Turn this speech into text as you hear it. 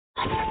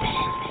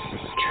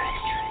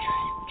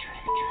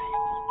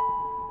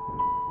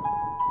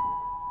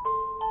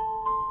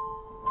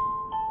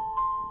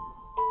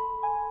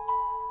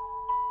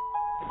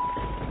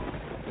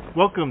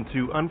Welcome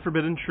to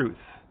Unforbidden Truth.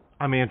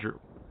 I'm Andrew.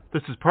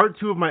 This is part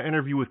 2 of my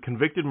interview with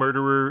convicted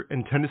murderer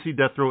and Tennessee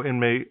death row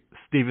inmate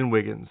Steven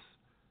Wiggins.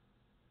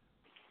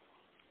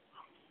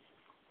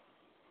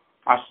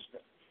 I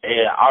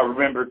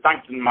remember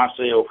thinking to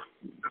myself,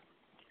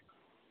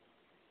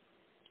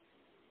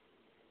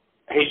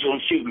 he's going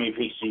to shoot me if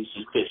he sees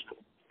his pistol.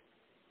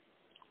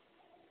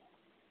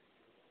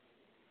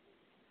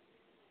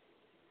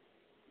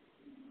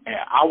 And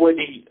I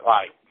wouldn't,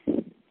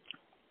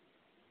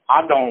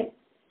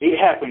 it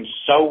happened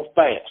so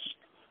fast.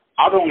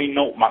 I don't even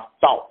know what my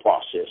thought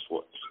process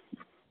was.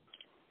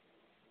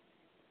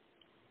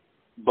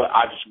 But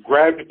I just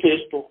grabbed the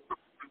pistol,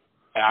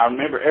 and I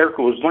remember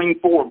Erica was leaning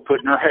forward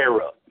putting her hair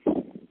up.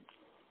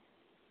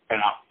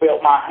 And I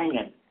felt my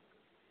hand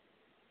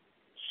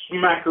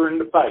smack her in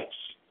the face.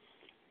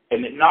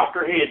 And it knocked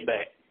her head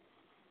back.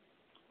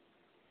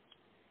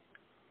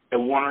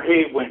 And when her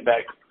head went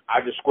back,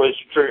 I just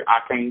squished the trigger. I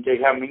can't even tell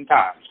you how many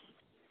times.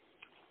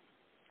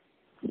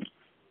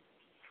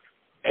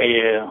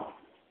 And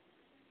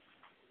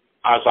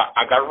I was like,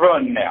 I got to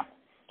run now.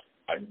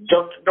 I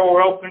jerked the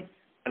door open,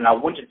 and I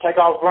went to take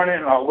off running,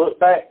 and I looked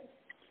back,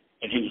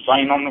 and he was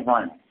laying on the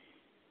ground.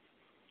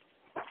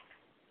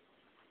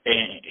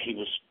 And he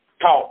was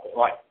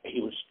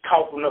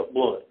coughing up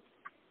blood.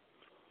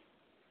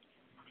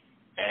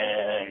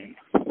 And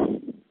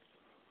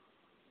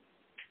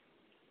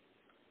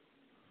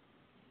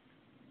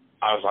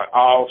I was like,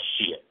 oh,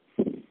 shit.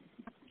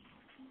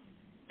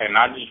 And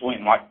I just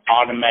went in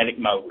automatic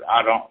mode.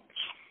 I don't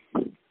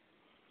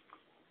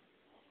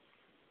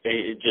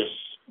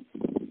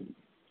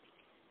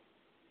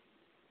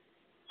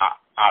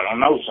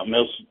know, something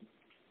else,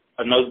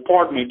 another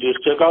part of me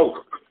just took over.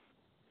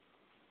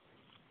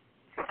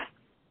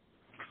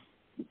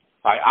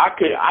 I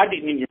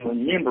didn't even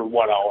remember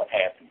what all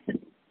had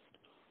happened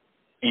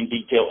in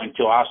detail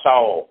until I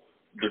saw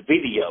the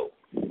video.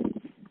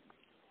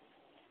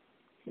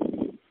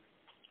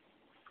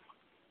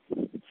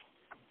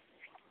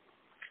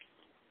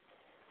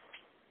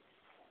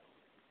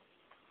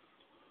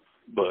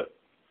 But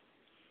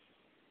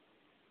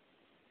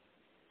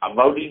I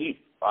loaded it,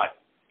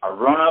 I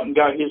run up and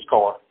got his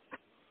car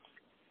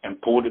and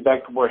pulled it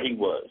back to where he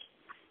was.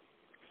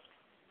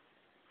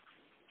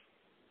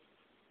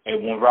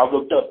 And when I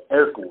looked up,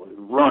 Erica was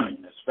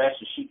running as fast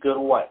as she could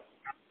away.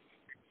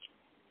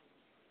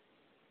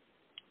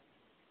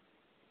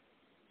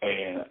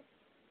 And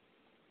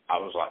I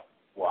was like,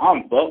 well,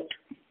 I'm fucked.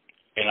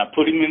 And I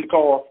put him in the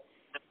car.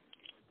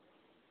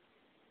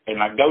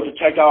 And I go to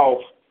take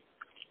off,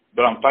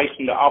 but I'm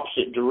facing the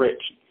opposite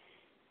direction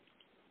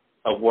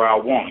of where I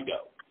want to go.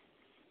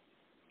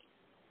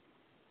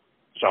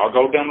 So I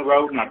go down the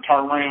road and I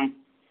turn around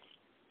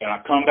and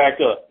I come back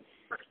up.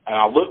 And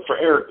I look for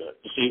Erica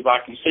to see if I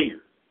can see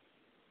her.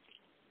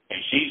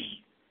 And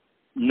she's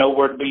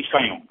nowhere to be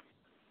found.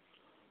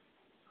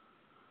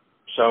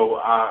 So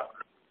I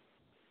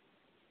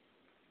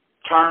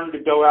turned to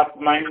go out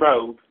the main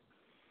road.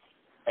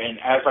 And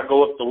as I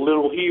go up the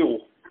little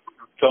hill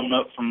coming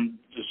up from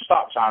the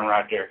stop sign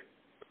right there,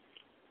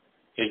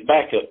 his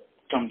backup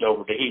comes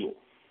over the hill.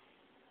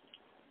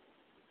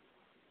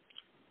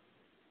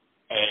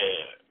 And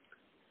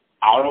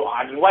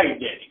I just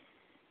waved at him.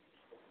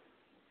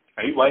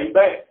 He waved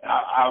back.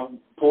 I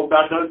pulled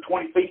about another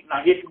 20 feet and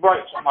I hit the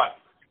brakes. I'm like,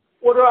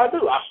 what do?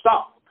 I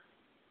stopped.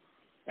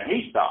 And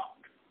he stopped.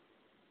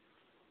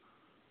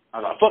 I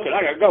was like, fuck it,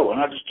 I got to go. And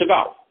I just took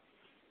off.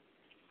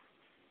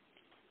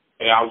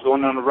 And I was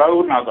going down the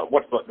road and I was like,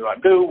 what the fuck do I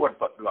do? What the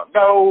fuck do I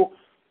go?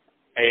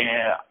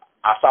 And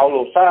I saw a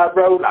little side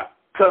road. I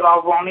cut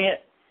off on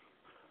it.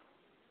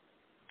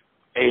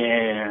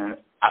 And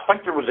I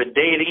think there was a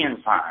dead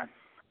end sign.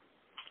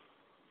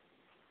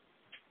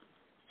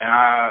 And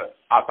I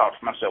thought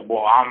to myself,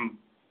 well, I'm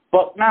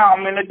fucked now.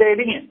 I'm in a dead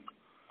end.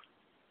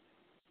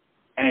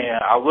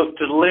 And I looked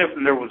to the left,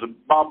 and there was a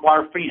barbed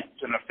wire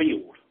fence in a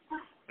field.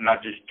 And I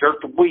just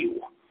jerked the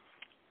wheel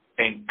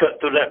and cut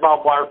through that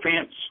barbed wire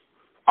fence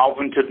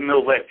off into the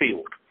middle of that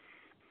field.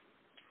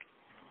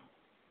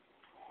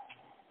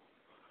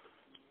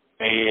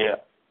 And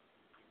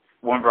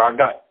whenever I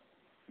got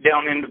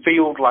down in the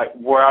field,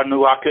 where I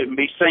knew I couldn't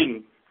be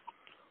seen,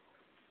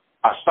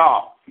 I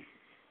stopped.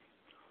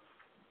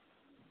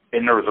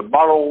 And there was a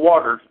bottle of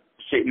water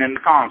sitting in the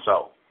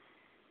console.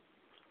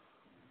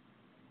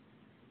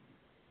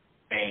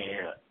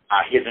 And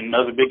I hit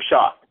another big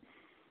shot.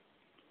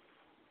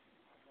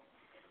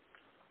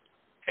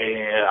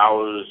 And I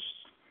was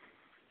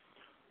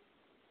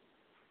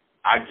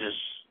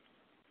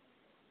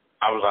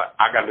like,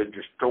 I got to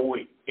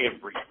destroy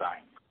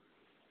everything.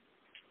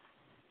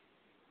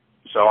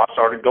 So I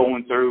started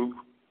going through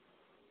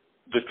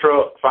the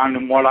truck,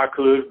 finding what I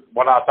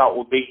thought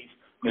would be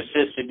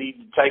necessity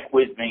to take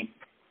with me.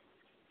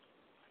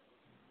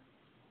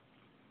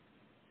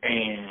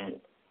 And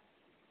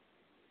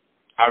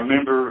I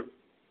remember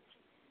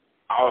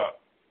I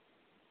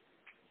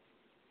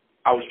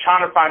was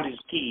trying to find his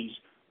keys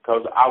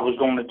because I was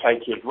going to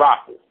take his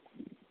rifle,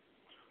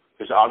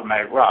 his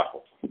automatic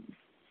rifle.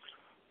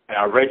 And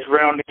I reached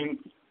around him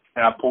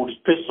and I pulled his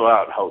pistol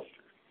out of the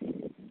holster.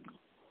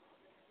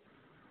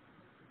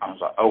 I was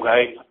like,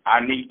 okay, I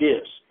need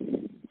this.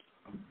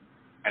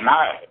 And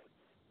I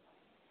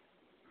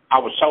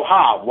was so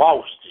high, I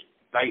lost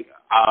it.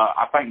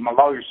 I think my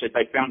lawyer said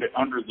they found it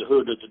under the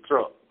hood of the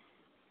truck.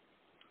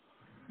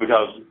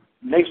 Because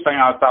next thing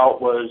I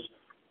thought was,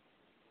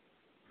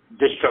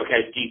 this truck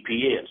has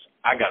GPS.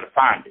 I got to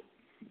find it.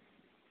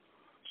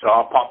 So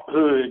I popped the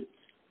hood,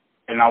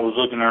 and I was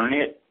looking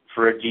underneath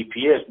for a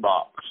GPS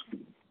box.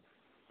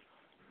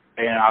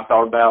 And I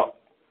thought about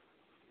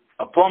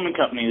a plumbing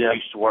company that I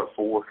used to work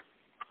for.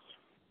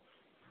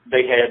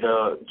 They had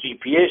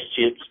GPS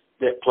chips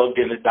that plugged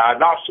in the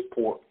diagnostic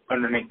port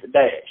underneath the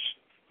dash.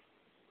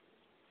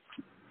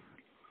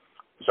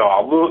 So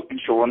I looked, and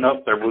sure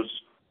enough, there was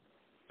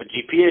a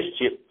GPS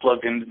chip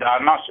plugged in the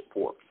diagnostic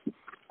port.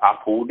 I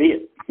pulled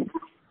it.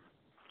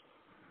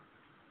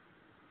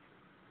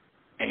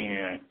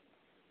 And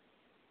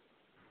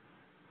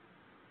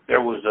there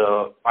was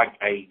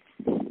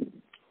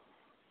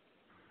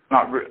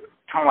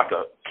kind of like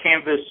a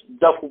canvas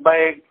duffel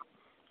bag,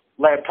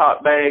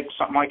 laptop bag,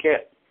 something like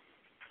that.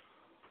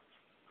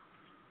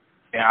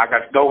 And I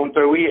got going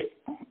through it,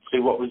 see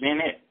what was in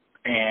it,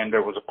 and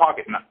there was a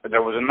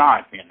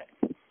knife in it.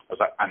 I was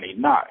like, I need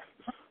a knife.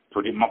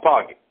 Put it in my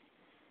pocket.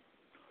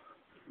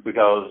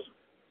 Because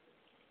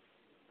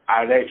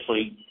I'd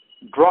actually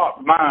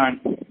dropped mine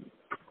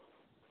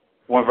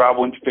whenever I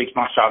went to fix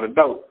my shot of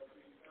dope.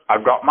 I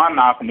dropped my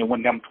knife and it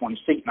went down between the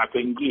seat and I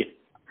couldn't get it.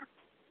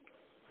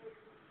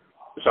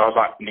 So I was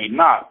like, need a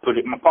knife, put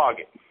it in my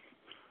pocket.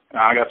 And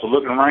I got to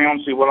looking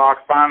around, see what I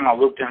could find, and I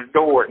looked in the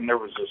door and there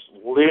was this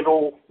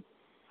little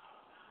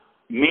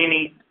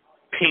mini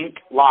pink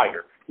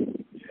lighter.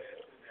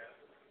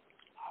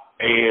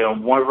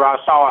 And whenever I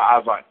saw it, I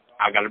was like,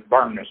 I got to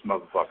burn this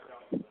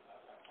motherfucker.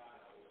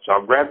 So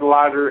I grabbed the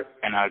lighter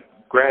and I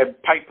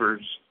grabbed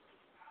papers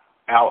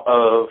out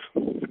of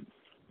the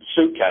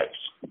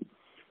suitcase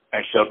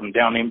and shoved them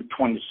down in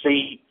between the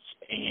seats,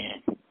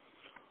 and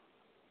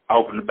I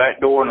opened the back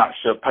door and I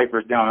shoved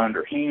papers down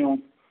under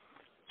him,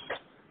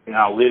 and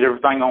I lit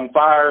everything on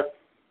fire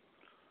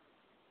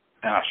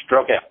and I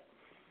struck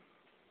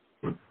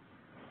out.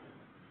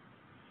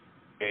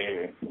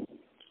 And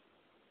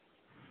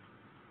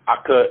I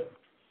cut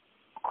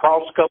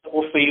across a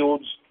couple of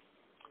fields,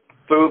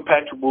 through a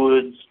patch of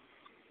woods,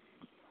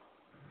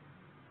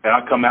 and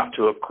I come out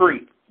to a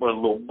creek with a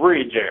little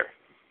bridge there.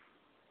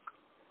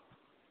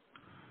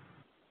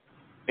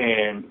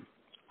 And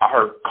I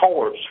heard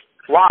cars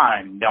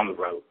flying down the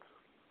road.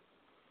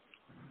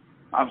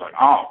 I was like,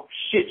 oh,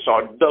 shit. So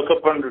I duck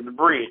up under the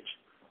bridge.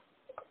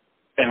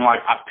 And, I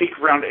peek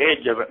around the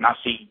edge of it, and I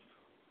see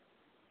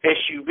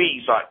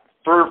SUVs,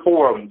 3 or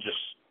 4 of them just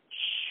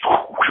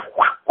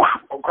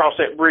across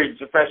that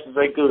bridge as fast as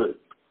they could.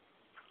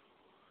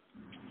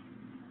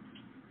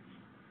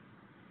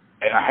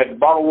 And I had the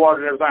bottled water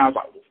and everything. I was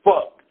like,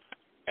 well, fuck.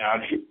 And I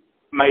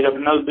made up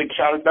another big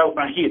shot of dope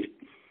and I hit it.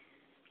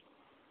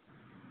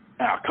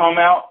 And I come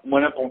out,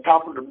 went up on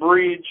top of the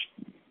bridge,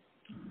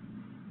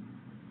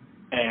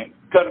 and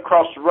cut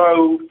across the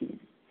road,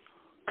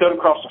 cut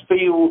across the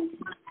field.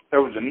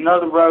 There was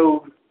another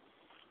road.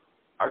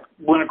 I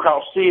went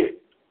across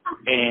it,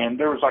 and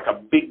there was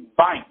a big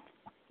bank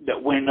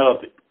that went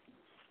up it,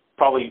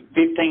 probably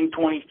 15,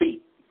 20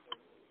 feet,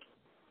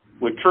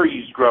 with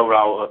trees growing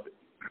all up it.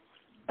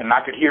 And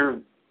I could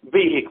hear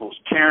vehicles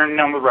tearing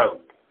down the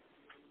road.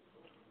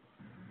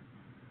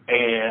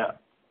 And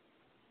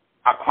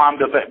I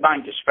climbed up that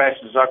bank as fast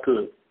as I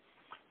could.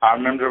 I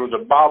remember there was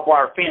a barbed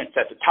wire fence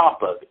at the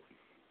top of it.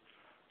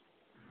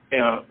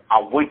 And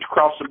I went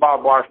across the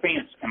barbed wire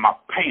fence, and my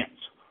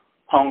pants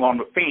hung on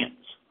the fence.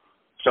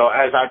 So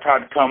as I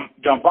tried to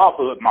jump off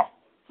of it, my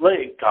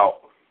leg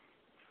caught.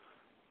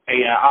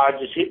 And I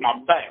just hit my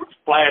back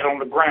flat on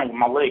the ground with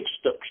my legs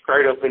stuck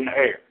straight up in the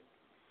air.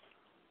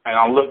 And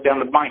I looked down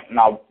the bank, and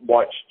I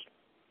watched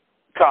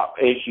cop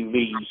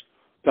SUVs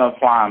come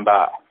flying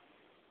by.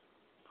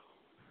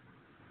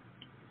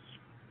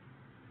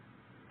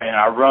 And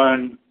I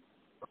run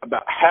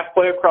about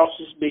halfway across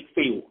this big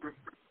field.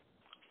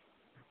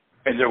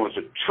 And there was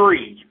a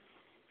tree.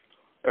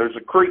 There was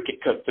a creek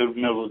that cut through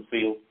the middle of the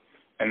field.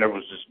 And there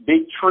was this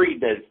big tree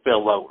that had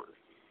fell over.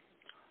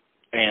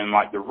 And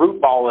the root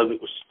ball of it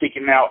was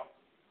sticking out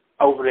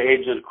over the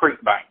edge of the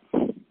creek bank.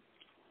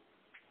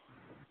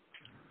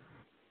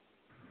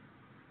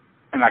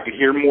 And I could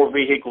hear more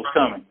vehicles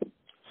coming.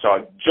 So I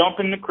jump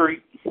in the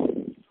creek,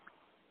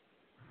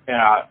 and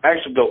I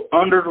actually go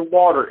under the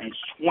water and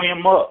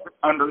swim up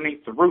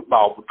underneath the root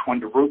ball,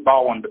 between the root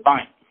ball and the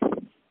bank.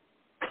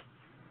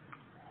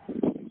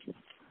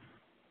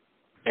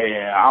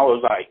 And I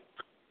was like,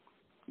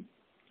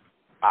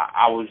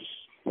 I was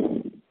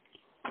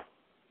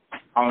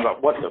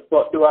like, what the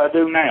fuck do I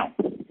do now?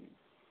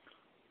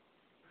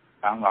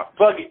 I'm like,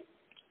 fuck it.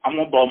 I'm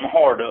going to blow my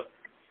heart up.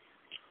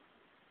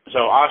 So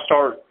I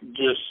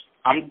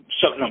I'm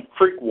sucking up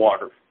creek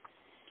water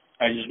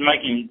and just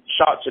making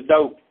shots of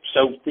dope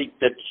so thick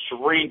that the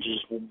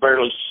syringes will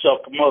barely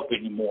suck them up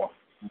anymore.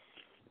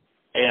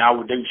 And I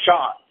would do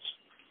shots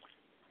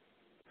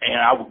and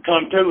I would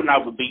come to and I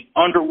would be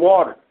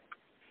underwater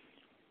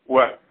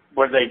where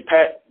they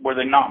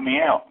knocked me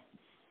out.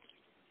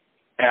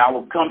 And I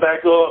would come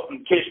back up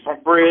and catch my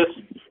breath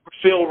and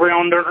feel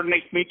around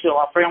underneath me till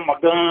I found my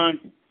gun.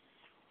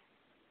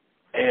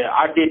 And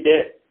I did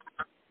that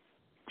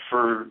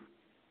for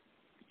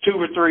 2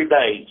 or 3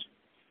 days.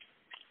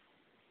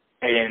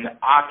 And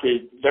I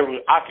could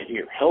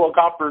hear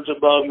helicopters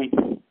above me.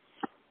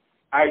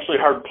 I actually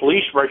heard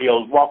police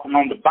radios walking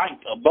on the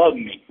bank above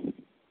me.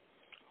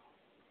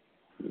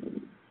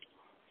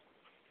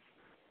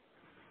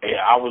 And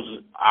I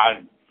was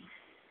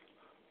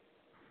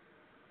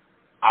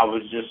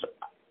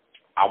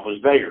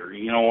there,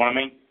 you know what I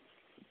mean?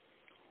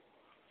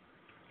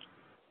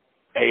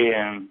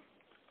 And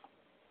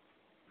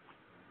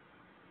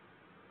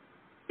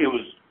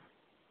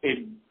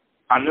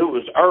I knew it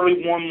was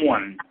early one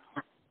morning.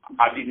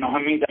 I didn't know how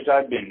many days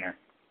I'd been there.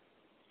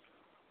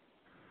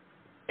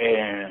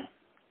 And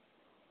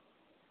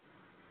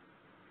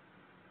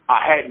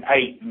I hadn't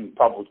ate in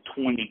probably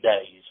 20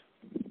 days.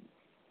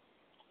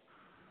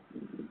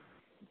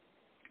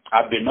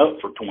 I've been up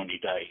for 20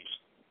 days.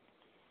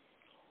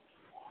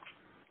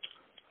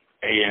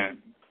 And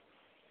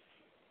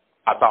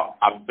I thought,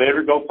 I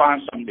better go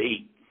find something to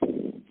eat.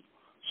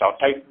 So I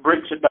take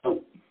bricks of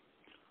dope,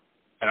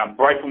 and I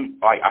break them,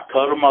 like I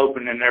cut them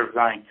open and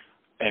everything,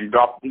 and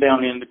drop them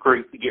down in the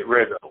creek to get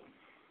rid of them.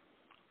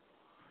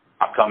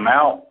 I come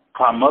out,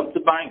 climb up the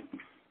bank,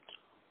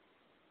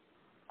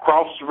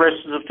 cross the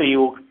rest of the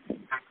field,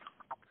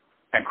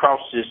 and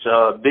cross this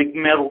big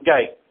metal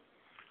gate.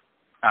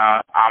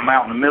 I'm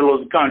out in the middle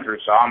of the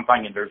country, so I'm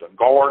thinking there's a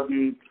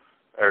garden,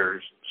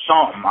 there's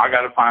something. I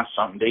got to find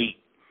something to eat.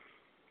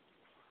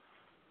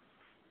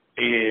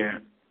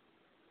 And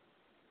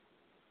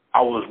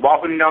I was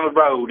walking down the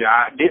road, and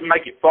I didn't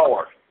make it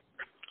far.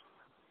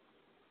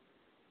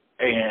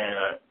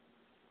 And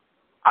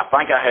I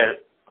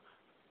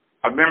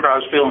remember I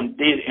was feeling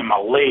dizzy, and my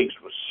legs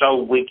were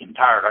so weak and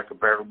tired I could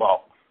barely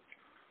walk.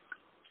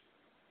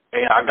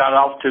 And I got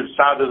off to the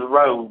side of the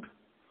road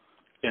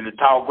in the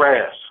tall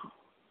grass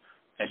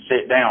and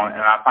sat down,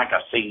 and I think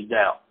I seized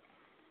out.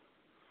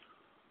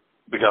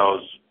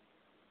 Because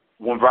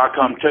whenever I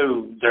come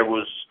to, there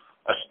was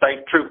a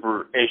state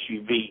trooper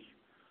SUV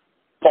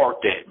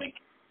parked at me.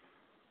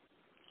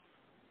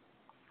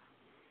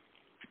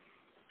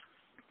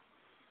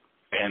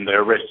 And they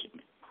arrested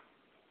me.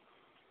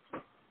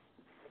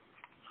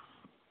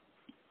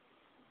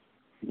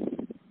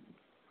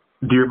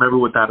 Do you remember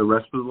what that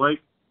arrest was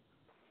like?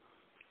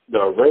 The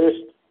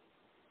arrest?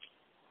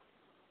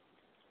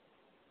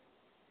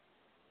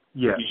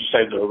 Yeah. Did you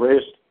say the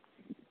arrest?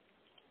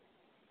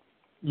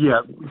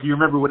 Yeah. Do you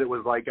remember what it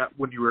was like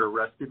when you were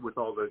arrested with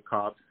all the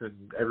cops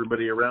and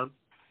everybody around?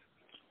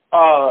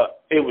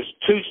 It was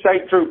 2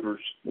 state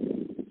troopers.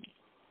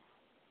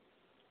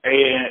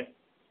 And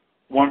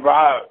when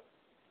I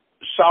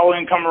saw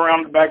him come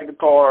around the back of the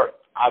car,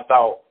 I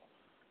thought,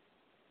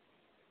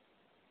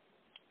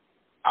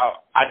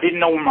 I didn't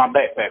know where my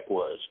backpack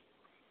was,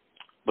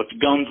 but the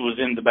guns was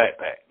in the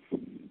backpack.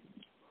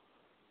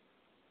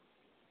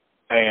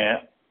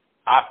 And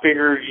I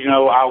figured,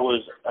 I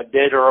was a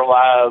dead or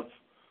alive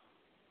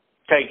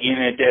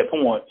taken at that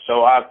point,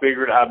 so I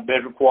figured I'd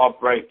better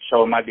cooperate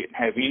so I didn't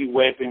have any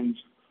weapons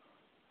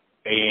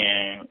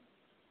and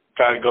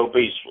try to go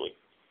peacefully.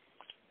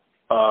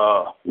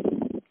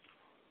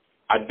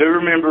 I do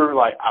remember,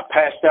 I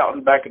passed out in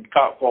the back of the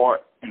cop car,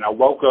 and I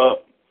woke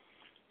up,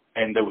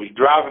 and they was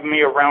driving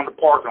me around the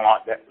parking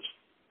lot that was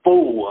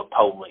full of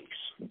police.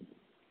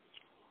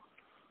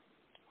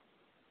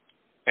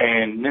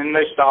 And then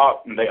they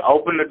stopped, and they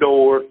opened the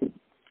door,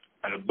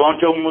 and a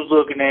bunch of them was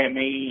looking at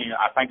me, and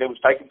I think they was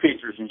taking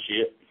pictures and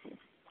shit.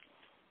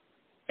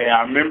 And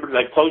I remember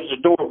they closed the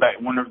door back.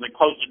 Whenever they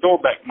closed the door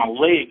back, my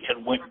leg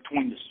had went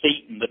between the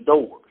seat and the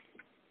door.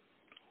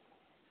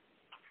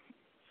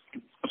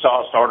 So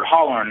I started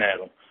hollering at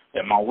them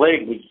that my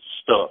leg was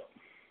stuck.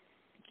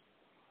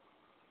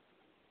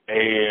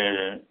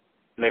 And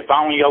they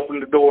finally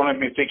opened the door and let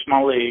me fix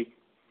my leg.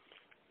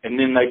 And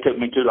then they took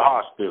me to the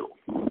hospital.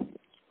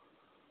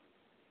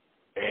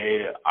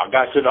 And I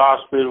got to the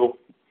hospital,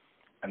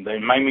 and they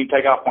made me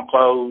take off my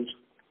clothes.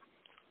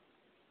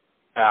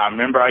 And I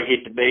remember I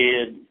hit the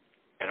bed,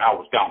 and I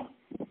was gone.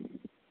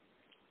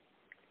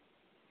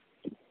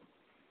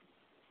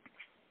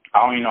 I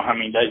don't even know how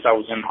many days I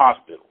was in the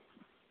hospital.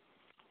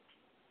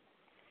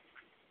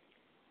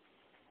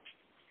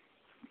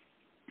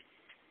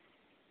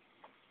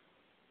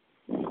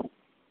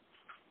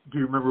 Do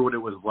you remember what it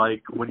was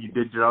like when you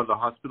did get out of the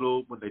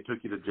hospital, when they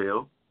took you to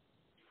jail?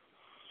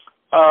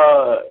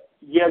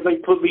 Yeah, they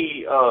put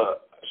me,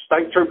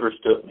 state troopers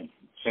took me.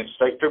 Since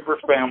state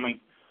troopers found me,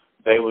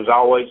 they was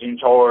always in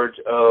charge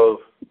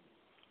of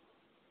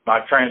my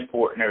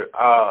transport. And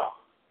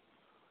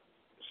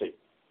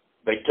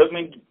they took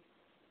me,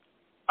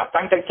 I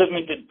think they took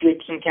me to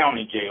Dickson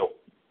County Jail.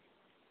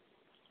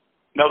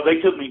 No, they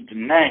took me to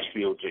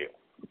Nashville Jail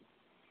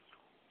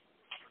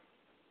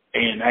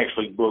and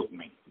actually booked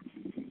me.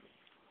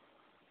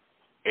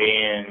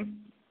 And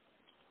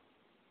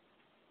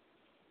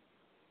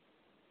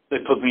they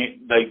put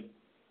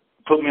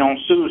me on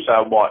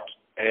suicide watch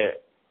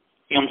at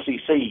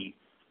MCC,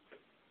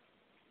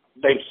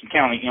 Dickson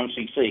County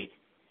MCC,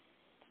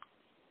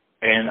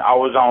 and I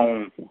was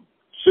on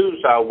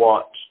suicide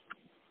watch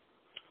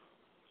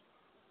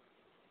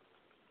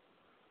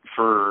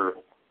for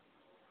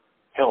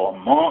a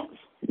month.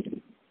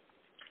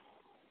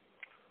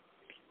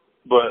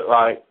 But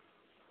like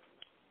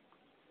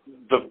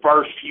the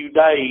first few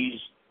days,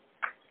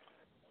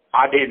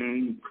 I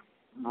didn't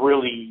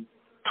really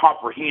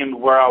comprehend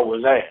where I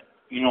was at.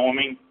 You know what I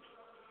mean?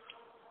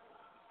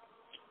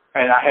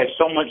 And I had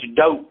so much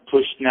dope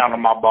pushing out of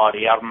my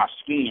body, out of my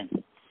skin,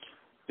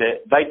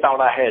 that they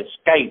thought I had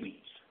scabies.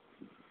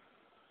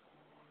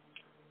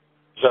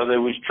 So they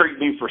was treating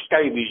me for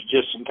scabies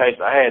just in case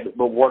I had it.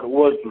 But what it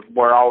was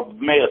where all the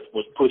meth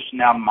was pushing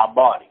out of my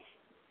body.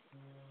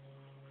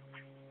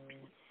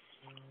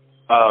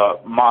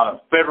 My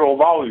federal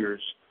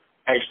lawyers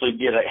actually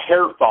did a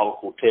hair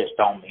follicle test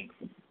on me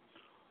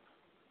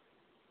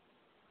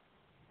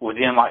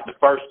within like the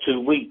first 2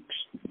 weeks.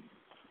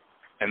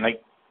 And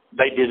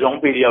they did it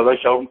on video. They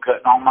showed them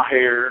cutting on my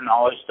hair and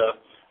all that stuff,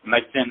 and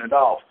they sent it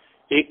off.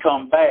 It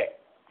come back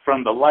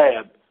from the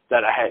lab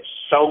that I had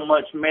so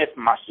much meth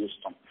in my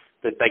system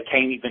that they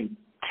can't even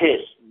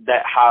test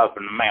that high of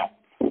an amount.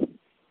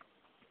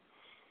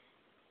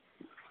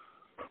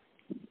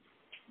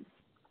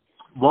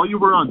 While you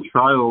were on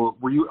trial,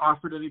 were you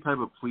offered any type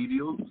of plea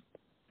deals?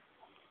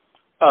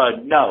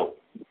 No.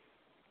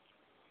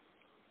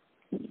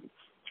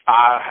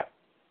 I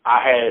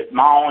had,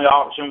 my only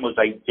option was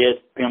a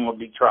death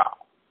penalty trial.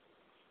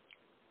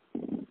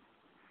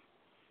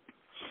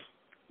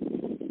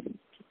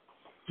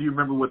 Do you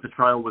remember what the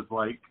trial was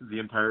like the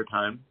entire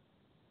time?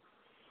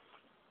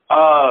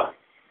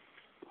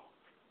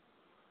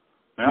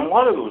 Man, a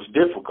lot of it was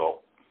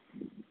difficult.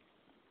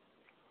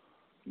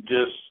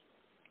 Just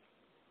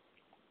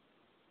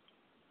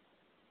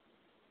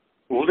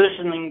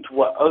listening to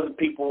what other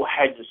people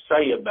had to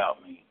say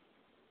about me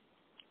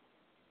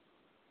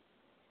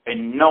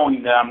and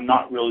knowing that I'm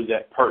not really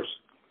that person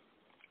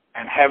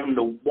and having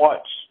to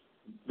watch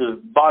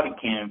the body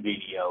cam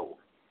video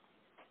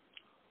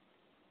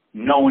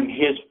knowing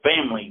his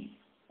family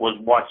was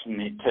watching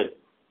it too.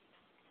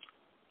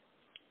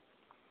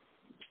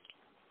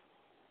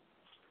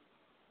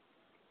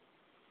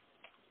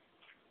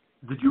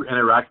 Did you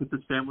interact with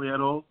his family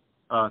at all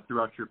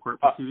throughout your court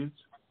proceedings?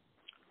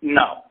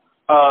 No.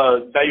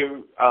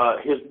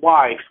 His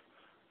wife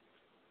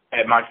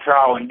at my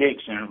trial in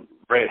Dickson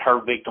read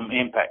her victim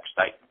impact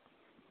statement.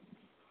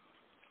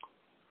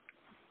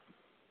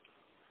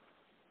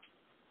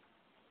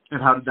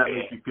 And how did that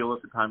make you feel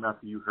at the time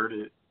after you heard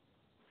it?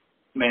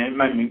 Man, it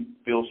made me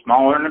feel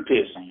smaller than a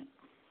piss ant.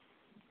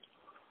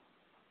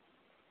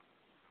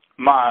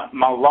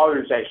 My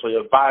lawyers actually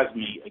advised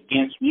me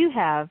against... You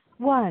have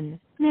 1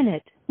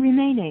 minute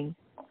remaining.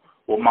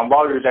 Well, my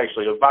lawyers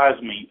actually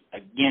advised me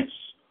against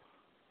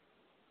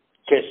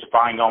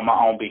testifying on my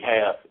own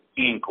behalf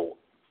in court.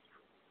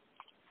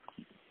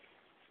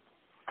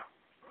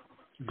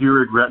 Do you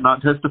regret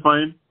not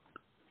testifying?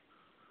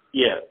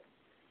 Yeah.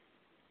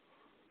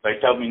 They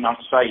told me not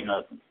to say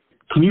nothing.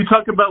 Can you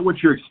talk about what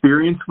your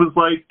experience was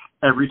like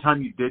every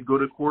time you did go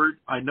to court?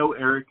 I know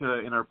Erica,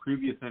 in our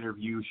previous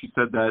interview, she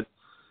said that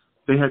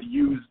they had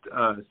used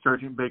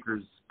Sergeant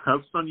Baker's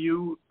cuffs on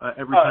you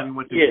every time you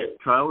went to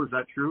trial. Is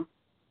that true?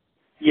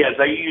 Yeah,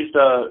 they used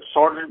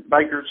Sergeant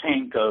Baker's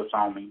handcuffs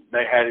on me.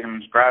 They had him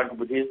inscribed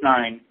with his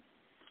name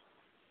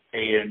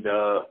and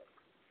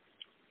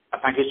I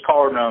think his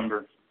car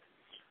number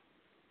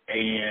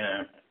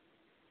and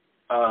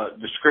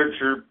the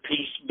scripture,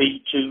 peace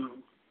be to,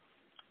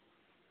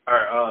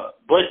 or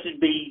blessed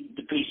be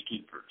the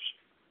peacekeepers.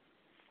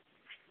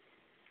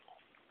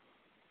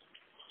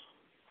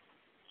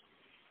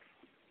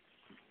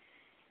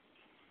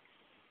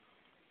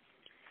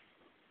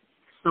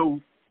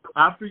 So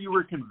after you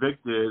were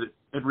convicted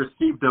and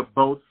received a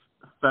both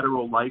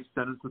federal life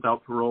sentence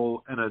without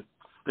parole and a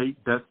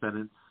state death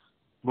sentence,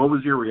 what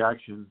was your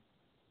reaction?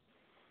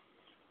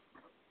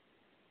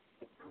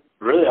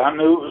 Really, I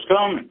knew it was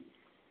coming.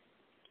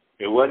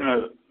 It wasn't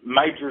a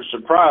major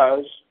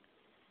surprise.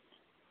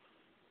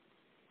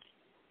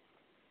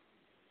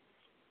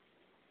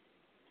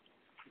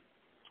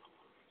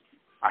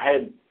 I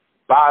had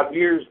 5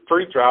 years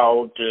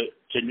pre-trial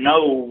to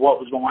know what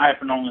was going to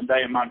happen on the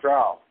day of my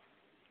trial.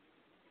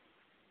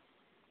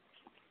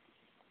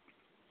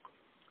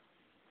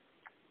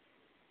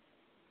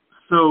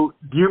 So,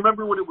 do you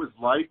remember what it was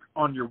like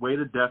on your way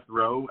to death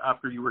row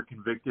after you were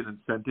convicted and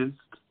sentenced,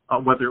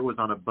 whether it was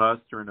on a bus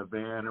or in a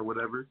van or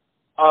whatever?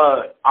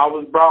 I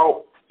was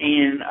brought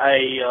in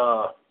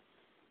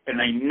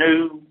a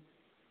new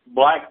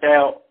blacked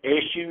out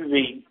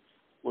SUV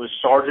with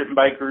Sergeant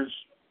Baker's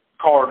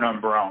car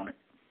number on it,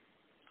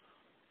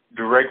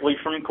 directly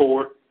from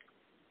court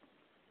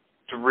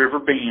to River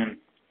Bend,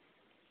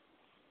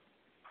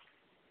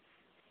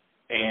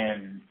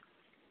 and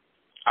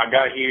I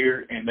got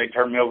here and they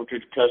turned me over to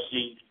the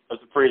custody of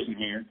the prison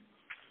here.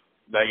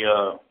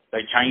 They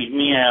changed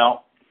me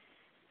out,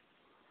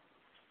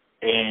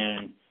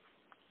 and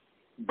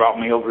brought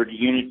me over to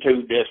Unit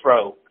 2 Death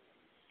Row.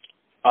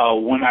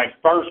 When I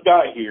first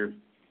got here,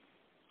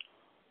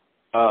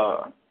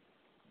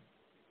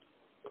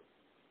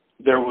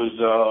 there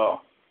was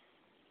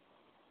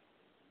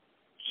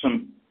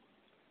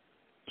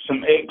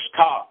some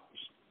ex-cops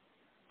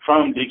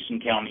from Dickson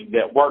County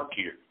that worked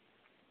here.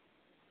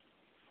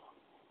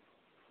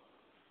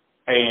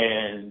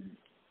 And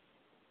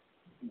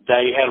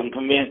they had them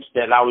convinced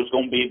that I was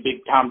going to be a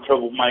big-time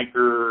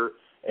troublemaker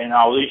and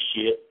all this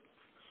shit.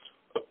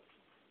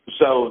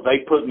 So they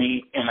put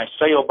me in a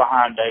cell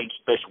behind a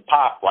special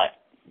pie flat,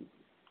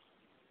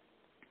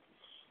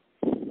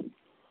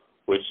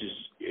 which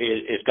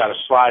it's got a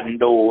sliding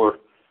door,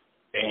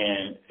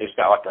 and it's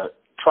got like a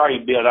tray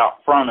built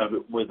out front of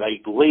it with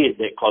a lid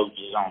that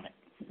closes on it.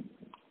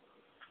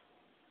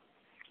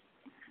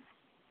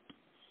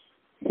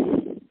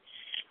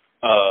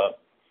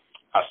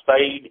 I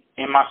stayed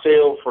in my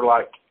cell for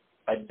like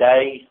a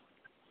day,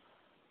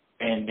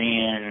 and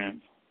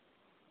then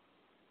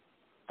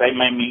they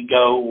made me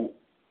go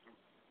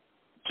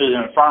to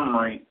the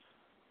infirmary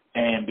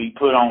and be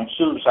put on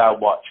suicide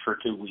watch for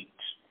 2 weeks.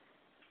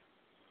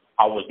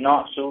 I was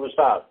not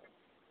suicidal.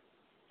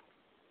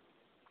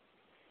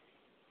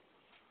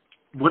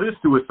 What is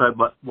suicide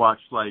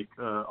watch like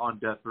on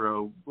death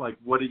row? Like,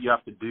 what do you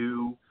have to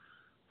do?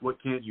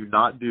 What can't you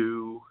not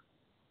do?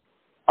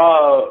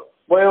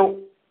 Well,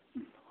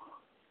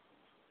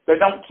 they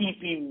don't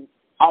keep you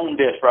on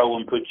death row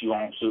and put you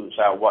on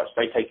suicide watch.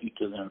 They take you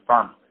to the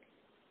infirmary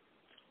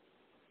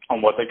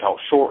on what they call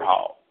short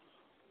haul.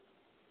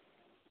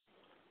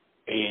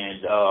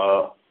 And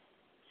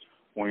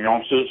when you're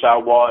on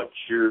suicide watch,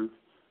 you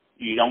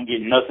don't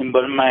get nothing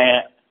but a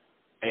mat,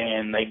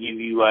 and they give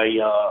you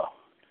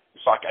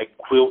it's like a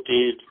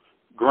quilted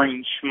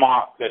green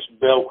smock that's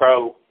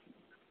Velcro.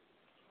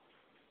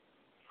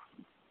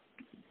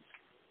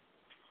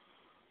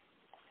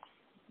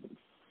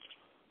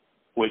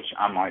 Which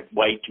I'm like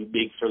way too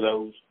big for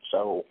those,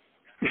 so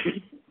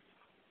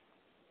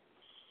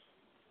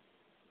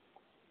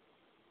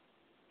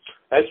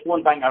that's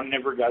one thing I've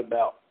never got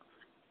about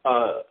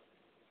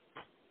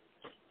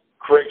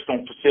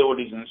correctional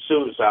facilities and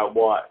suicide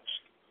watch.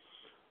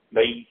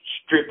 They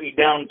strip you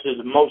down to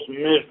the most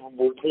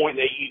miserable point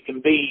that you can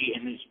be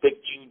and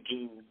expect you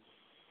to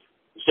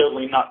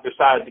suddenly not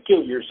decide to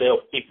kill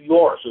yourself if you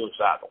are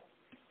suicidal.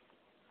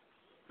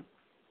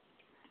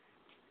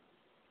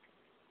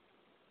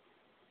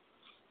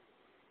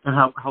 And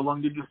how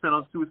long did you spend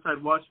on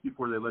suicide watch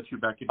before they let you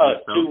back into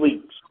your cell? 2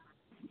 weeks.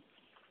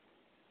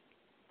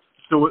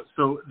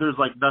 So there's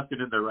like nothing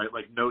in there, right?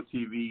 Like no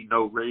TV,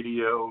 no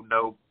radio,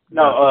 no.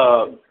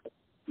 No.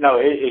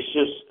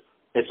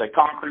 It's a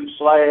concrete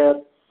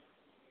slab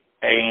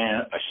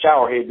and a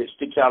shower head that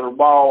sticks out of the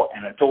wall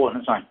and a toilet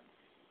and a sink.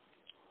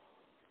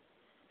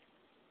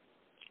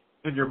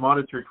 And you're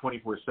monitored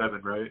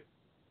 24/7, right?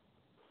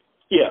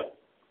 Yeah.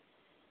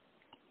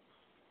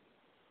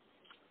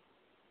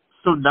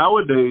 So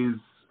nowadays,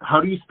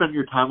 how do you spend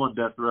your time on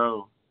death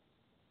row?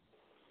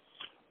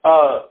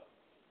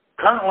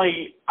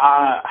 Currently,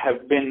 I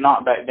have been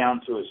knocked back down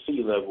to a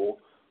C level,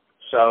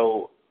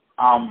 so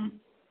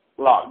I'm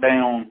locked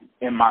down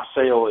in my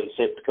cell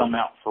except to come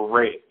out for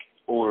rec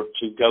or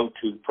to go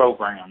to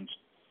programs.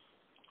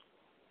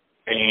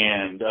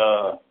 And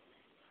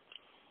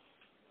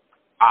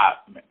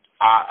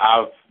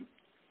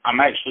I'm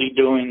actually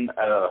doing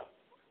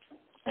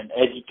an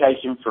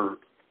education for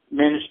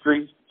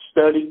ministry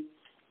study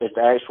at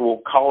the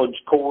actual college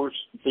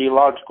course,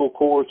 theological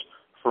course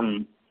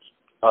from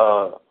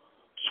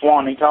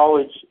Swanee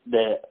College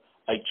that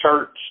a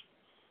church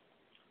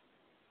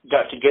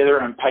got together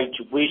and paid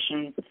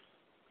tuition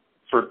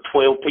for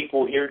 12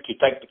 people here to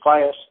take the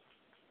class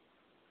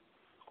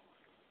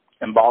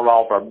and bought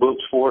all of our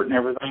books for it and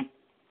everything.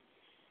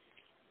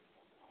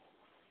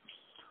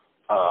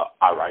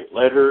 I write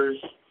letters.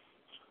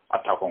 I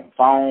talk on the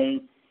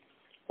phone.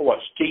 I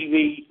watch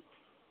TV.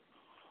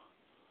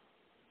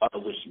 I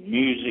listen to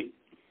music.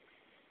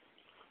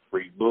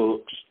 Read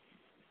books.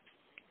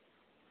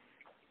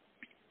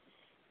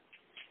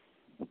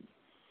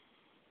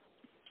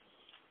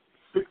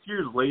 Six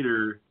years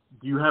later,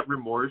 do you have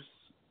remorse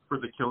for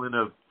the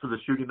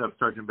shooting of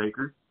Sergeant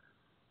Baker?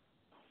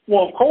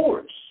 Well, of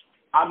course.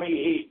 I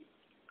mean,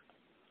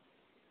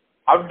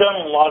 I've done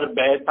a lot of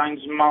bad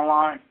things in my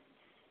life,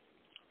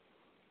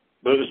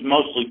 but it was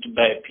mostly to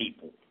bad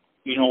people.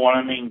 You know what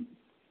I mean?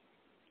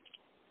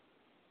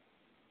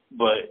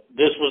 But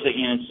this was an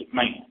innocent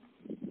man.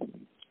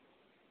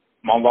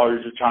 My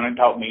lawyers are trying to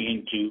talk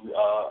me into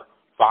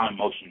filing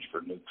motions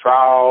for new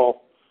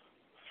trial,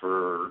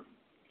 for,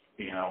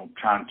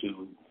 trying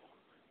to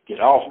get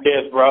off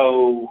death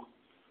row.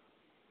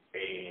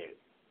 And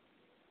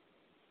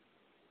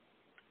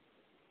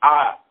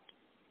I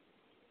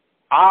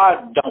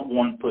don't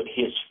want to put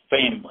his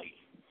family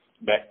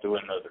back through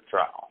another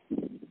trial.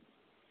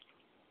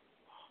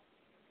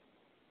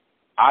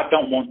 I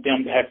don't want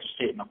them to have to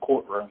sit in a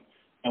courtroom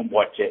and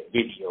watch that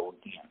video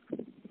again.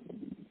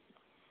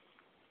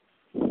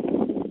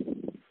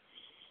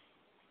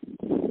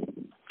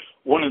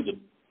 one of the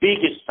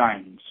biggest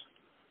things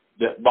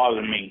that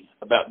bother me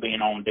about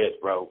being on death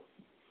row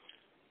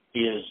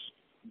is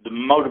the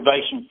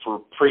motivation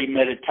for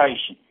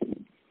premeditation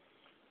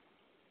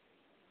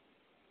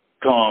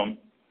come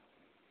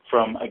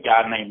from a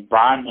guy named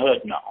Brian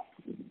Hudnall.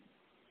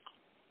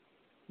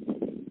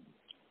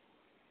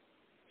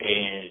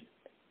 And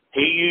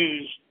he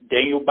used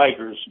Daniel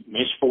Baker's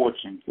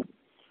misfortune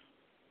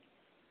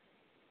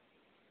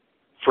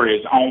for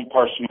his own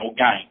personal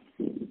gain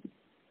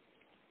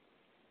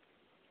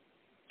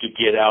to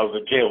get out of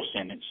a jail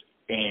sentence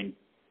and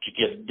to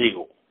get a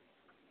deal.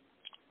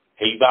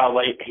 He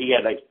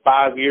had a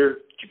 5-year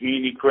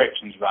community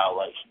corrections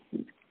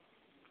violation.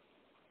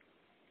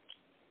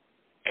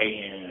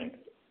 And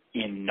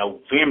in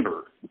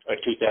November of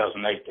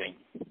 2018,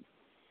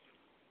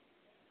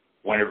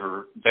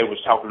 whenever they was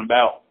talking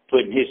about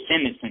putting his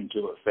sentence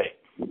into effect,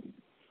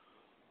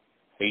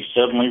 he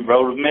suddenly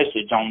wrote a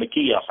message on the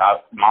kiosk.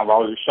 My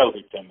lawyer showed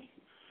it to me.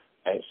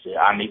 It said,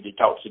 I need to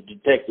talk to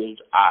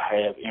detectives.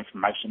 I have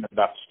information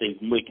about the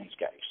Steven Wiggins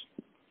case.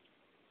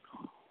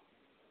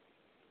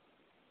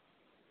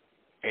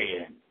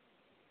 And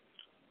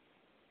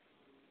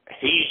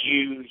he's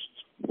used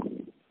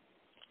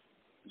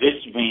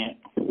this event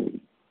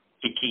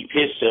to keep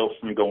himself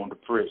from going to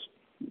prison.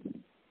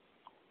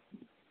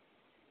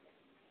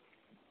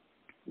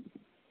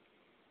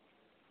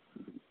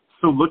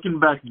 So looking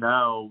back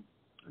now,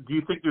 do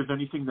you think there's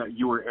anything that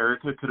you or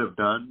Erica could have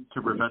done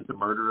to prevent the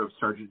murder of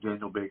Sergeant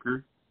Daniel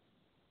Baker?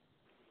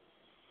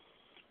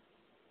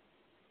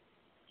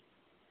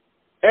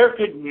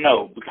 Erica,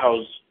 no,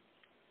 because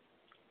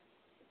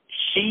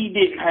she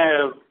didn't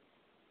have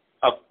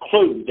a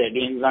clue that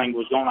anything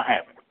was going to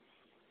happen.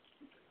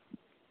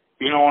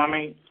 You know what I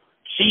mean?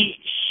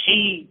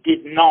 She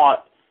did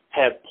not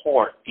have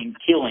part in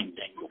killing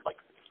Daniel Baker.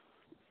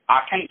 I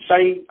can't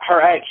say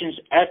her actions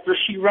after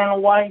she ran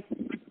away,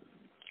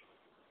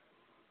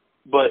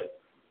 but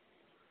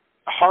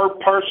her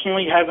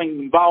personally having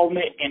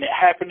involvement in it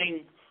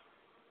happening,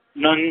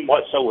 none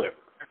whatsoever.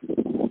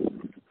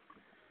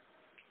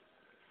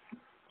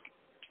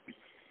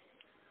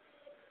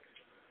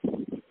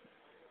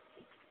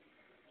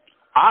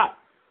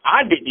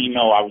 I didn't even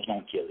know I was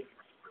going to kill him.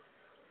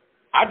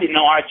 I didn't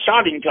know I'd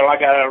shot him until I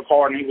got out of the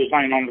car and he was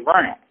laying on the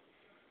ground.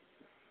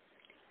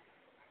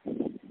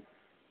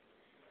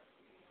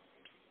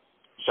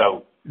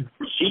 So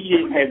she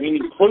didn't have any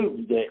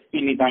clue that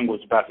anything was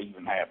about to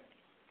even happen.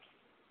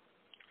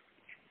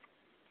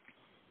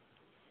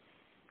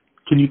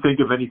 Can you think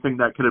of anything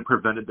that could have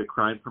prevented the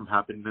crime from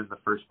happening in the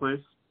first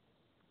place?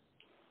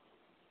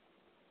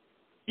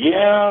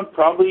 Yeah,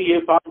 probably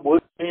if I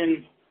would have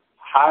been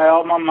high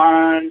on my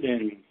mind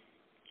and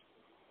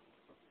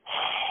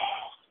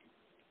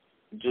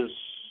just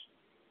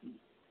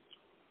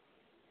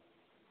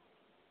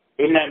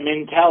in that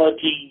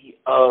mentality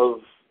of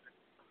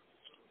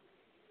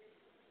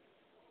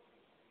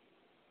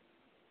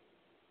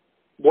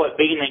what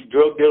being a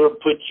drug dealer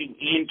puts you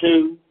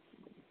into,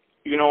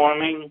 you know what I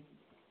mean?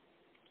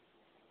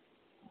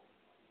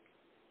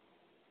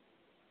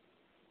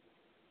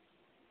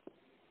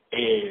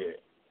 And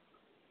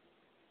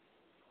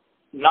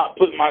not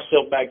putting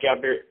myself back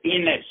out there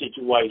in that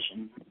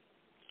situation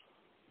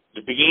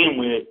to begin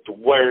with, to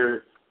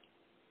where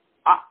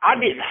I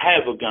didn't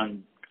have a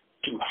gun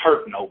to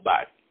hurt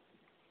nobody.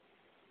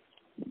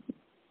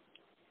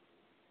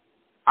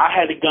 I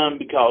had a gun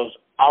because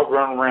I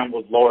run around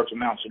with large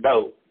amounts of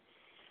dope,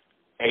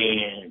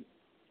 and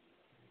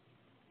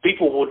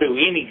people will do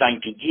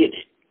anything to get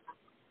it.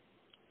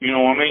 You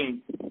know what I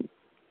mean?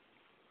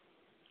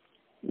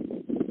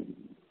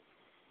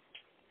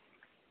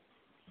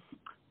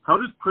 How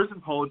does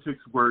prison politics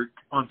work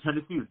on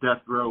Tennessee's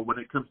death row when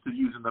it comes to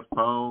using the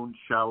phone,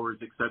 showers,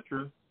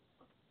 etc.?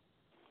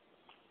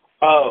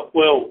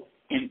 Well,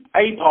 in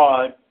A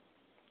pod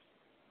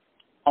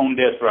on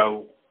death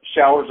row,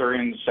 showers are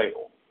in the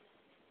cell.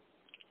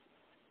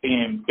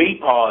 In B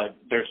pod,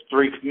 there's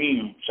 3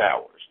 communal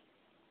showers.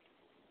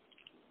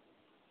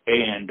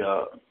 And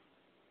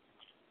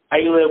A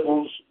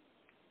levels,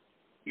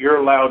 you're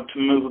allowed to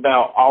move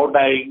about all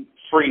day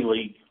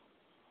freely,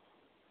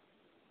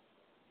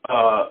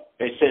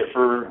 except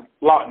for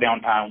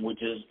lockdown time,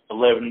 which is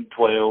 11 to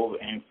 12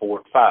 and 4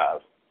 to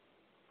 5.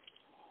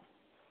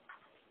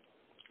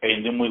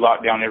 And then we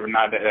lock down every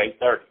night at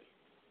 8:30.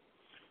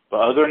 But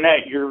other than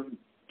that, you're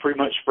pretty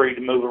much free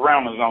to move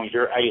around as long as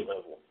you're A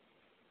level.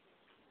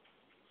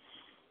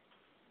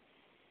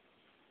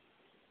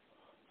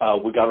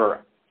 We got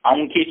our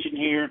own kitchen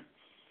here.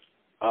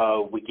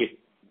 We get,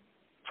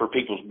 for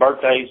people's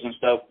birthdays and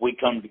stuff, we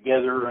come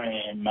together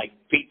and make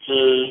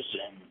pizzas,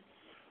 and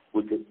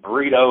we cook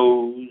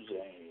burritos,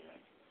 and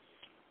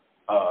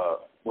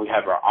we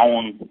have our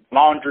own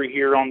laundry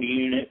here on the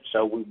unit,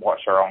 so we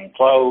wash our own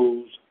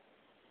clothes.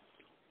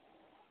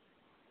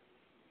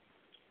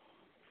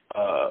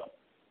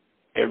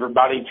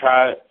 Everybody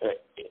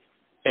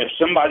if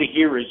somebody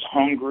here is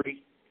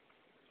hungry,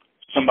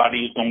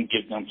 somebody is going to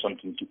give them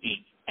something to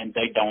eat, and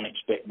they don't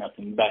expect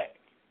nothing back.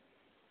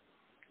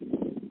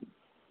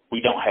 We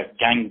We don't have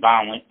gang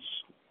violence.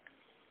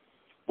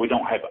 We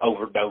don't have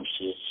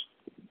overdoses.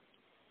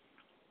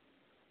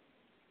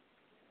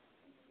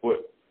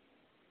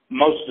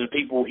 Most of the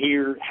people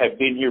here have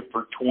been here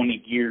for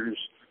 20 years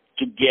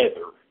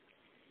together.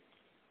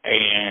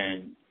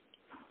 And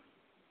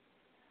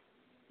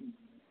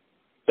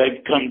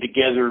they've come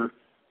together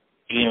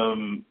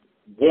in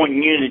one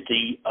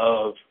unity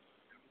of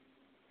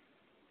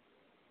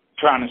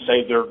trying to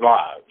save their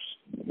lives.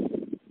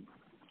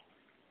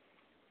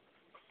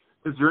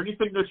 Is there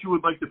anything that you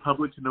would like the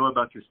public to know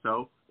about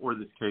yourself or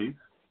this case?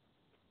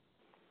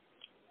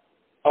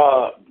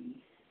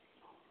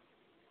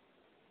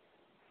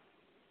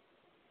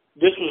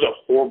 This was a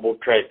horrible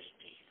tragedy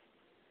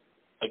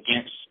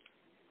against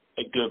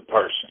a good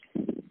person.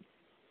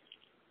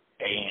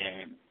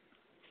 And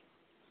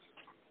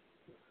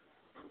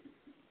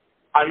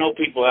I know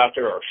people out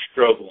there are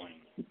struggling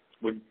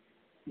with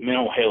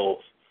mental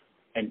health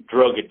and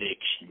drug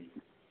addiction.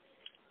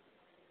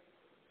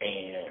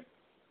 And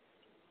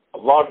a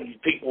lot of the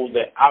people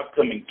that I've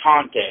come in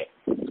contact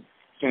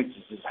since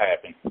this has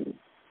happened,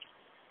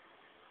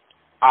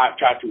 I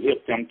try to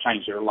help them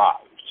change their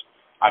lives.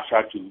 I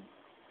try to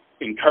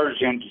encourage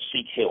them to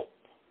seek help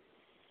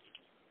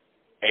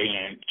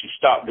and to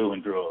stop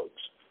doing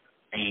drugs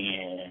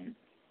and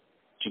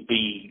to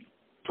be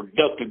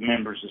productive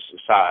members of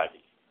society.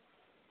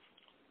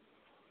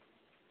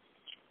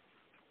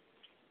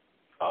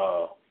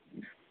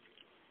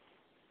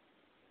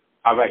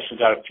 I've actually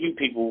got a few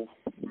people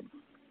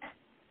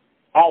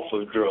off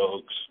of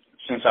drugs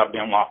since I've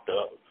been locked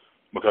up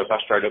because I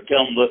straight up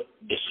tell them, look,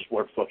 this is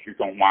where the fuck you're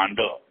going to wind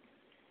up.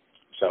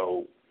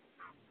 So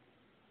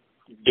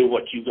do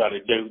what you got to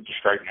do to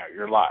straighten out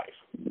your life.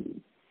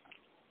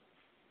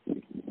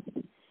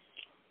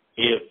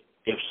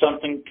 If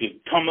something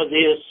could come of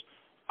this,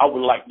 I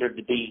would like there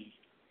to be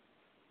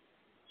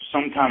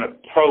some kind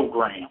of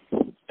program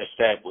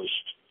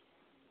established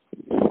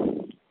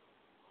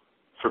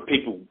for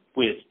people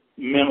with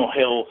mental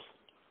health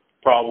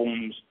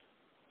problems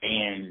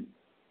and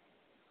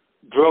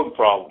drug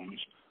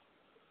problems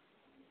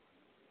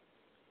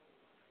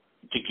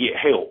to get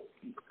help,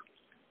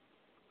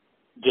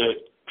 to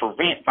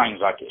prevent things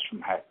like this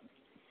from happening.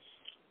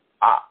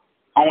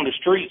 On the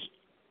streets,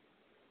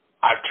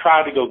 I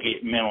try to go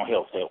get mental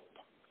health help.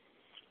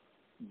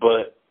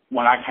 But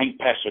when I can't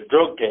pass a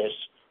drug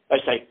test,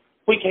 they say,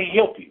 we can't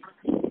help you.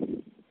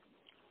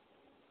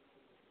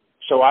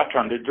 So I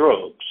turn to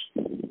drugs.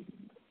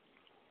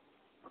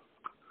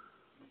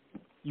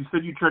 You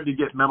said you tried to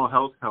get mental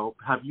health help.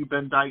 Have you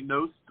been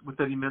diagnosed with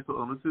any mental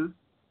illnesses?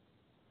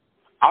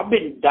 I've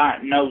been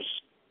diagnosed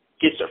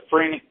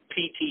schizophrenic,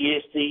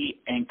 PTSD,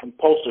 and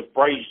compulsive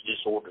rage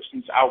disorder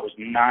since I was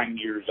 9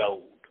 years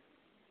old.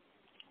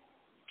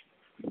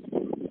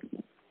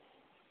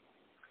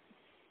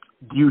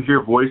 Do you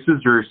hear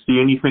voices or see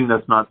anything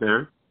that's not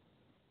there?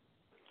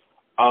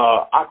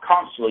 I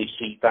constantly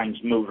see things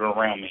moving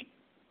around me.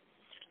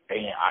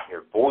 And I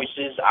hear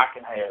voices. I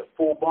can have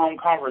full-blown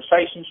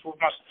conversations with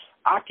myself.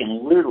 I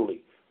can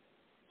literally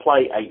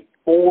play a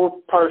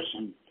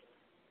 4-person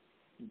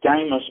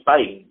game of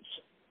spades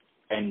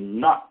and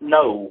not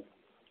know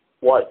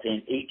what's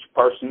in each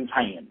person's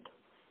hand.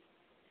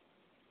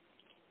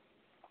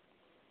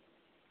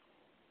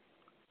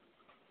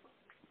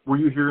 Were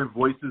you hearing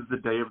voices the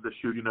day of the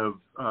shooting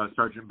of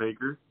Sergeant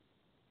Baker?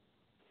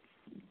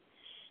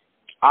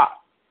 I've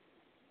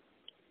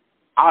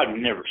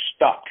never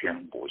stopped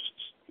hearing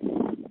voices.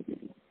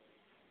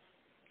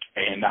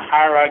 And the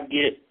higher I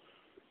get,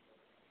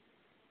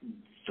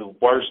 the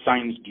worse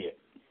things get.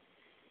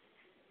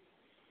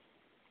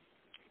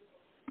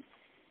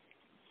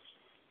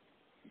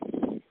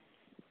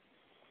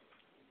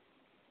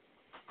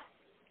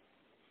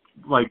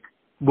 Like,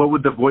 what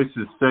would the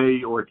voices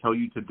say or tell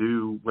you to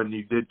do when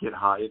you did get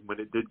high and when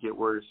it did get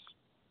worse?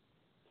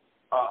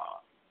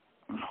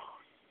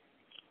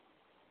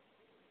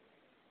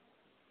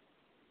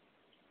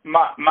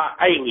 My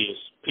alias,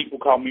 people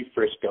call me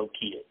Frisco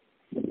Kid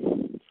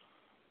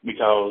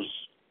because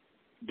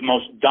the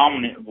most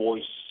dominant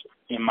voice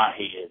in my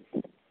head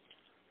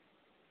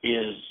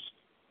is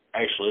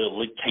actually a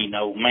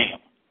Latino man.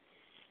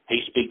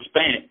 He speaks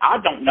Spanish. I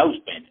don't know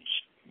Spanish.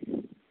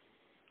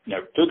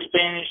 Never took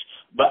Spanish,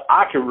 but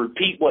I can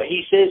repeat what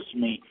he says to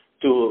me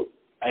to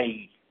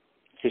a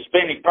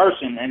Hispanic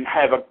person and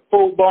have a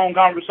full-blown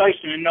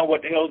conversation and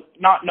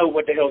not know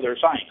what the hell they're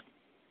saying.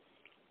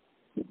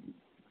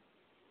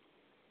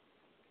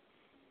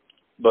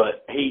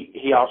 But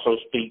he also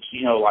speaks,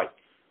 like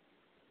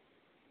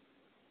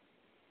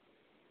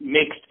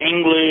mixed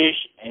English,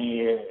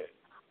 and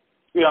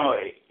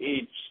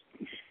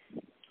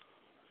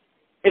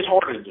it's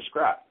hard to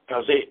describe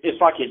because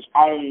it's like its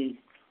own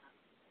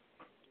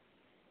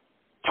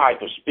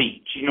type of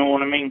speech. You know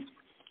what I mean?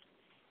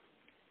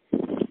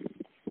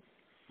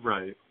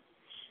 Right.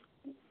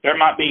 There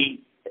might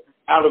be,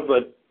 out of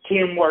a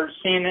 10-word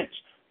sentence,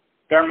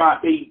 there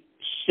might be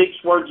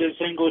 6 words that's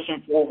English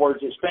and 4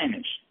 words that's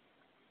Spanish.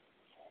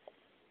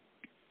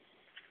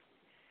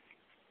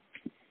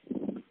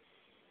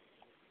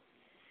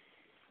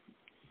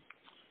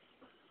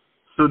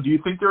 So do you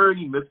think there are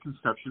any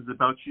misconceptions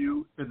about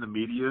you in the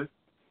media?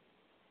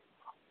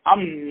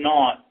 I'm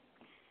not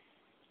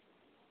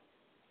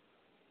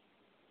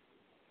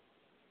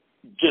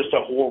just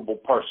a horrible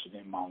person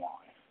in my life.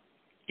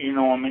 You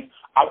know what I mean?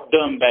 I've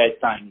done bad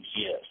things,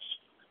 yes.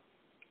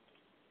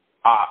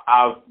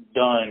 I've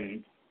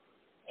done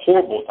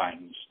horrible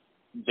things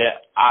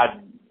that I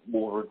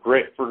will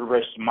regret for the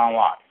rest of my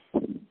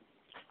life.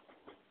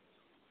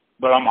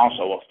 But I'm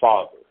also a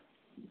father.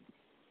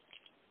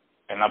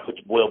 And I put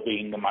the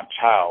well-being of my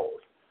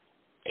child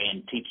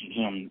and teaching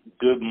him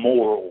good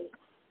moral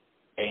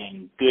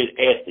and good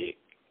ethic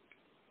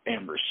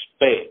and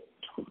respect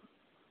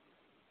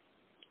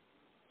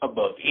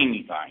above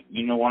anything.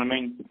 You know what I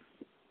mean?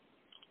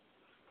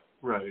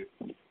 Right.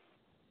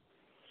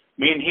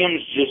 Me and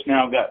him's just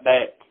now got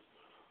back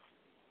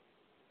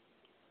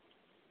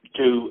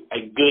to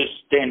a good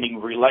standing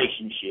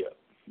relationship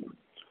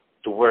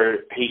to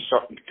where he's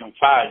starting to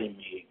confide in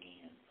me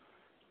again.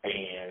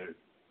 And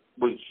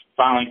we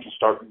finally can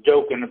start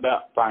joking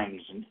about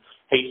things. And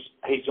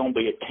he's going to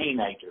be a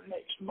teenager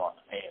next month.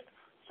 And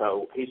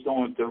so he's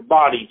going through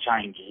body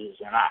changes,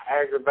 and I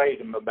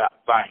aggravate him about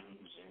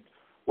things. And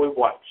we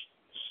watch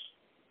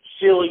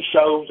silly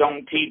shows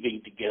on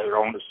TV together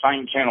on the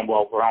same channel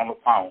while we're on the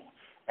phone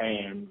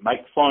and make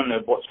fun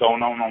of what's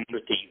going on the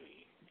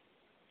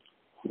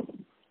TV.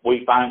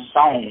 We find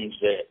songs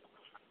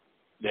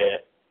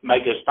that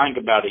make us think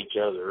about each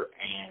other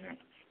and,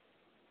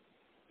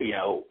 you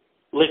know,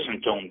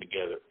 listen to them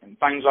together and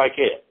things like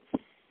that.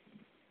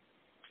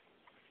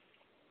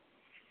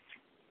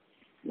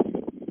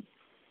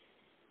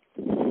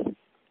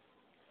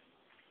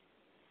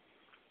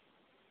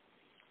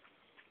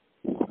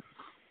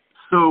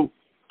 So,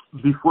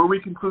 before we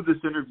conclude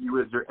this interview,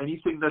 is there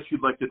anything that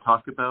you'd like to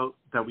talk about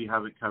that we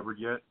haven't covered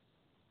yet?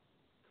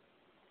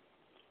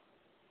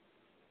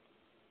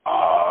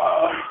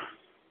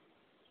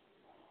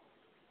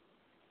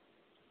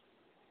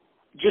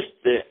 Just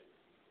that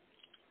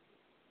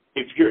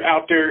if you're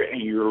out there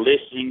and you're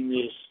listening to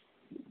this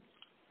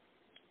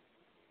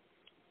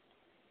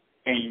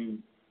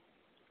and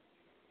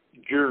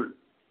you're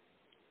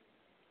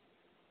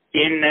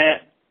in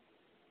that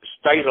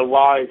state of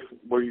life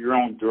where you're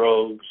on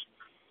drugs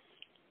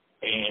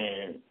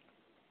and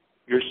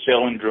you're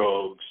selling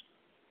drugs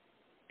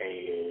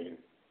and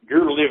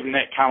you're living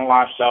that kind of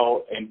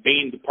lifestyle and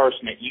being the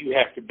person that you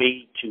have to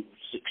be to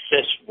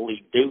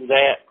successfully do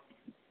that,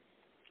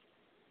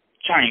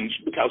 change,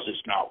 because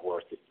it's not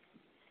worth it.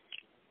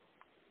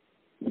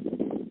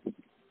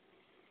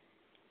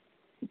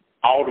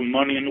 All the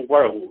money in the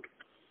world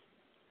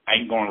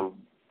ain't going to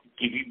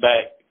give you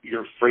back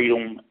your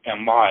freedom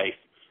and life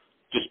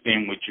to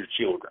spend with your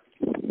children.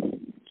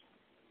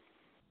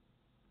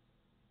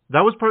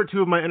 That was part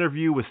 2 of my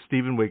interview with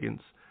Steven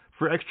Wiggins.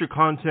 For extra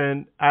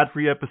content,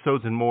 ad-free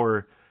episodes, and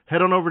more,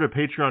 head on over to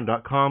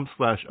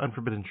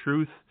patreon.com/unforbidden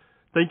truth.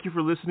 Thank you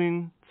for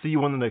listening. See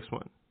you on the next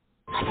one.